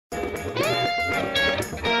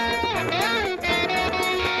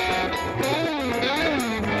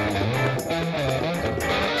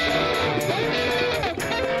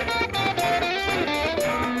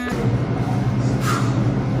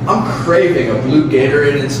I'm craving a blue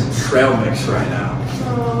Gatorade and some trail mix right now.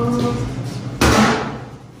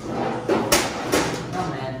 Oh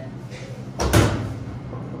man.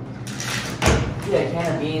 You get a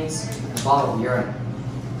can of beans and a bottle of urine.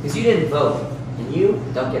 Because you didn't vote, and you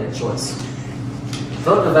don't get a choice.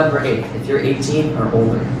 Vote November 8th if you're 18 or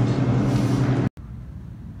older.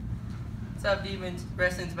 What's up, Demons?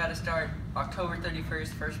 Wrestling's about to start October 31st,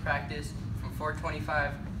 first practice from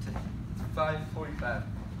 4:25 to 5:45.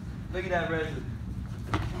 Look at that wrestling.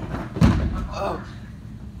 Oh.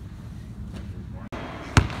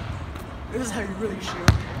 This is how you really shoot.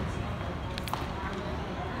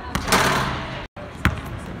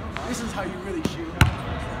 This is how you really shoot.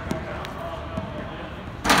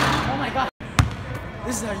 Oh my god.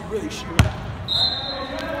 This is how you really shoot.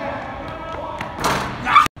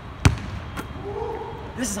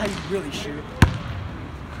 This is how you really shoot.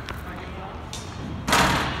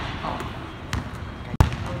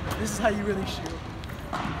 This is how you really shoot.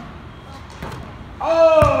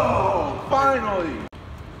 Oh, finally!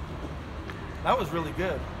 That was really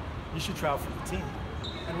good. You should try out for the team.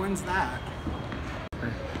 And when's that?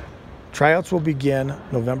 Tryouts will begin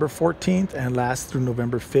November 14th and last through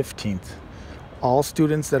November 15th. All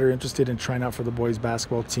students that are interested in trying out for the boys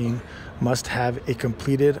basketball team must have a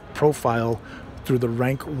completed profile through the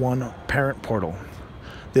Rank 1 parent portal.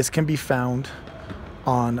 This can be found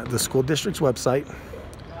on the school district's website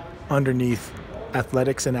underneath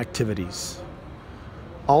athletics and activities.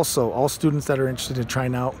 Also, all students that are interested in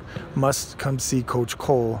trying out must come see Coach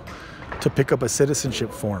Cole to pick up a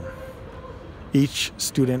citizenship form. Each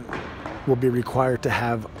student will be required to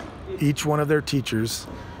have each one of their teachers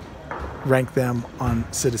rank them on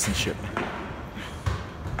citizenship.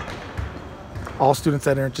 All students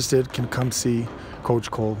that are interested can come see Coach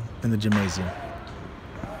Cole in the gymnasium.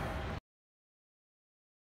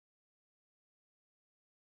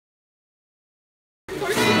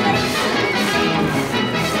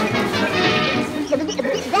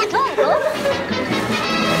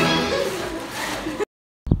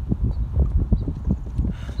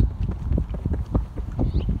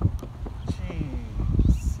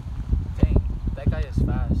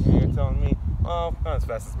 Oh, not as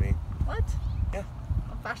fast as me. What? Yeah.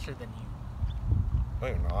 I'm faster than you. No,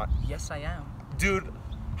 you're not. Yes, I am. Dude,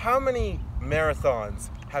 how many marathons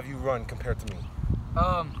have you run compared to me?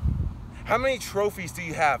 How many trophies do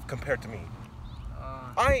you have compared to me?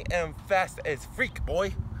 I am fast as freak,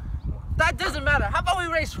 boy. That doesn't matter. How about we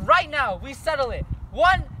race right now? We settle it.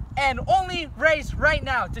 One and only race right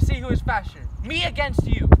now to see who is faster. Me against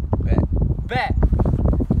you. Bet. Bet.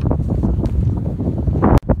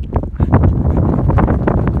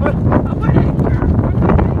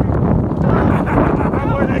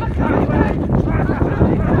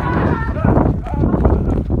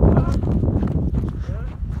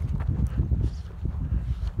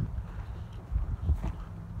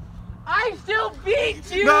 I still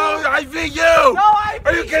beat you! No, I beat you! No, I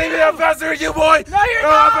beat you! Are you kidding me? I'm faster than you, boy! No, you're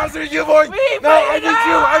not! I'm faster than you, boy! No, I beat you!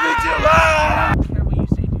 I beat you! Ah! I don't care what you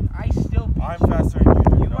say, dude. I still beat I'm you. faster than you,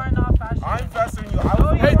 dude. You are not faster. I'm faster than you.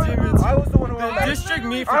 Hey, Demons. I was the one who won that. District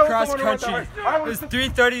meet for cross country is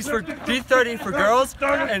 3:30 for girls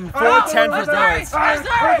and 4:10 for boys. I'm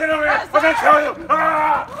gonna kill you!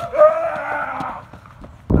 Ah! Ah!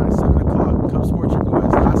 7 o'clock. Come support your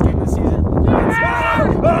boys. Last game of the season. It's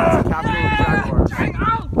Capital Jaguars.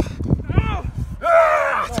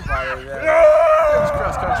 It's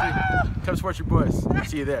cross country. Come support your boys.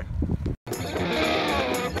 See you there.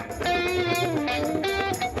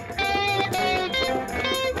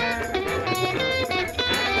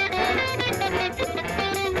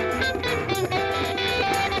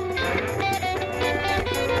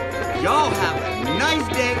 Y'all have a nice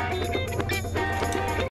day.